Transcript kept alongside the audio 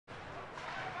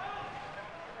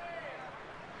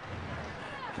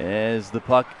as the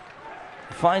puck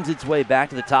finds its way back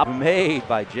to the top, made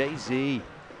by Jay-Z.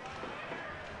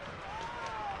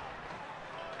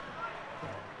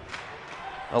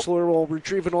 Hustler will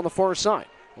retrieve it on the far side.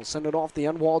 We'll send it off the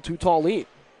end wall, too tall lead.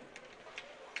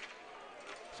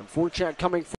 Some forecheck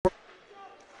coming for.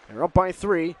 They're up by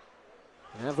 3.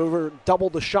 They have over double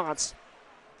the shots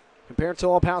compared to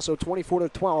El Paso,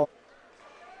 24-12.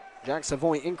 Jacks have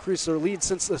only increased their lead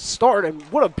since the start, and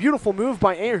what a beautiful move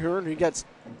by Ahern, who gets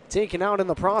taken out in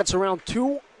the process around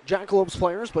 2 Jackalopes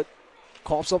players, but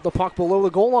coughs up the puck below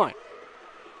the goal line.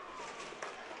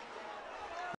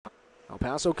 El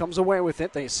Paso comes away with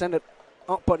it. They send it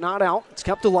up but not out. It's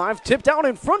kept alive. Tipped out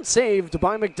in front, saved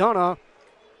by McDonough.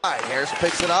 Harris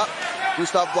picks it up.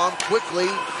 Gustav Blum quickly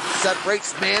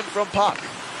separates man from puck.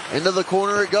 Into the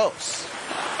corner it goes.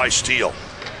 Nice steal.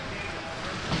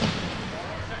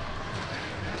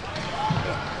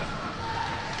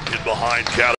 In behind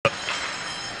Cata.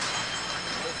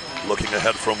 Looking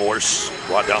ahead for Morse.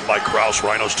 Brought down by Kraus.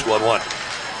 Rhinos 2-on-1.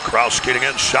 Kraus getting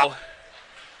in. Shot.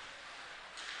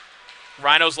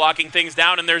 Rhinos locking things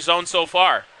down in their zone so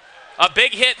far. A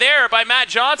big hit there by Matt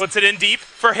Johnson. Puts it in deep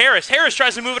for Harris. Harris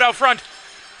tries to move it out front,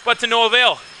 but to no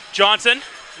avail. Johnson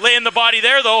laying the body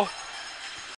there, though.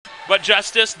 But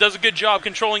Justice does a good job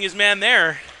controlling his man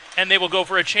there, and they will go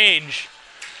for a change.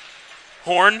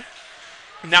 Horn,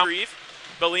 now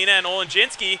Belina and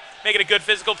Olenjinski making a good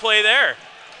physical play there.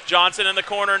 Johnson in the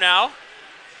corner now.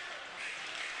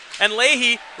 And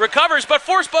Leahy recovers, but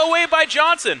forced away by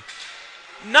Johnson.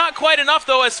 Not quite enough,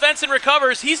 though, as Svensson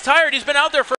recovers. He's tired. He's been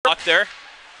out there for a luck there.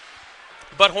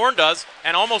 But Horn does,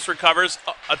 and almost recovers.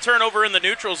 A turnover in the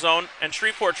neutral zone, and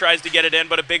Shreveport tries to get it in,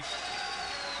 but a big...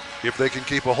 If they can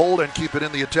keep a hold and keep it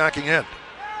in the attacking end.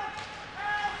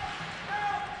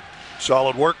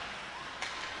 Solid work.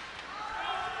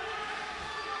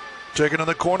 Taken in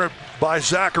the corner by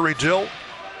Zachary Dill.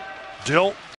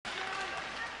 Dill.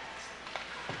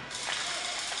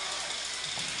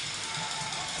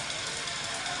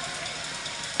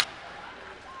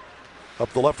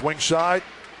 Up the left wing side.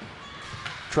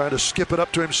 Trying to skip it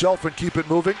up to himself and keep it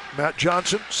moving. Matt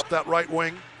Johnson. Up that right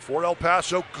wing for El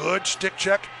Paso. Good stick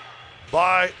check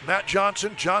by Matt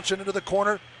Johnson. Johnson into the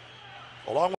corner.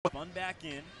 Along with... Run back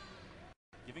in.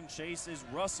 Giving chase is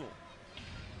Russell.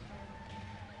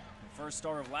 The first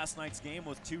star of last night's game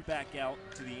with 2 back out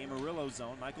to the Amarillo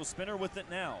zone. Michael Spinner with it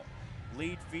now.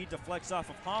 Lead feed deflects off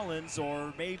of Hollins,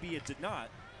 or maybe it did not.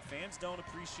 Fans don't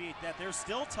appreciate that. They're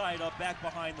still tied up back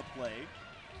behind the play.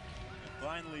 And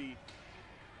finally,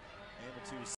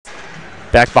 able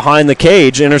to... Back behind the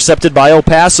cage, intercepted by El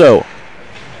Paso.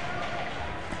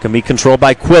 Can be controlled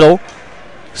by Quiddle.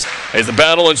 As the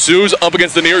battle ensues up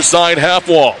against the near side half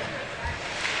wall.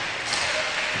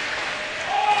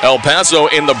 El Paso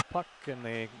in the puck, and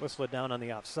they whistle it down on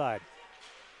the offside.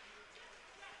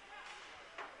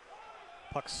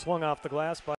 Puck swung off the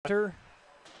glass by Hunter.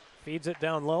 Feeds it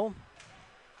down low.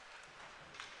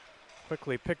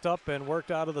 Quickly picked up and worked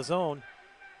out of the zone.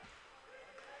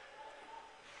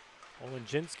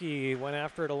 Olenjinski went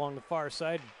after it along the far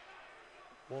side.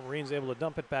 Wolverines able to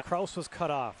dump it back. Kraus was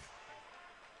cut off.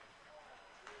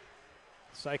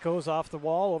 Psycho's off the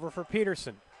wall, over for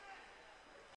Peterson.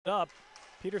 Up.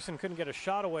 Peterson couldn't get a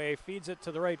shot away. Feeds it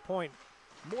to the right point.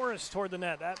 Morris toward the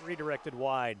net. That redirected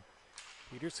wide.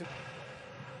 Peterson.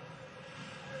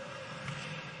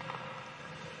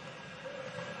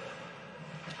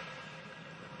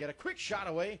 Get a quick shot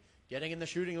away. Getting in the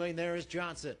shooting lane there is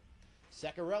Johnson.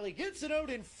 Seccarelli gets it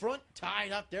out in front.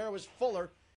 Tied up there was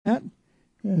Fuller. That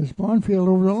is Bonfield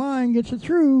over the line, gets it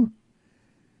through.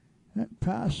 That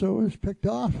Paso is picked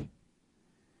off.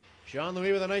 Sean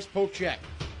Louis with a nice poke check.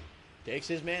 Takes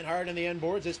his man hard in the end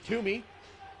boards. It's Toomey.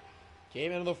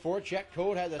 Came into the forecheck.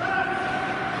 Code had the...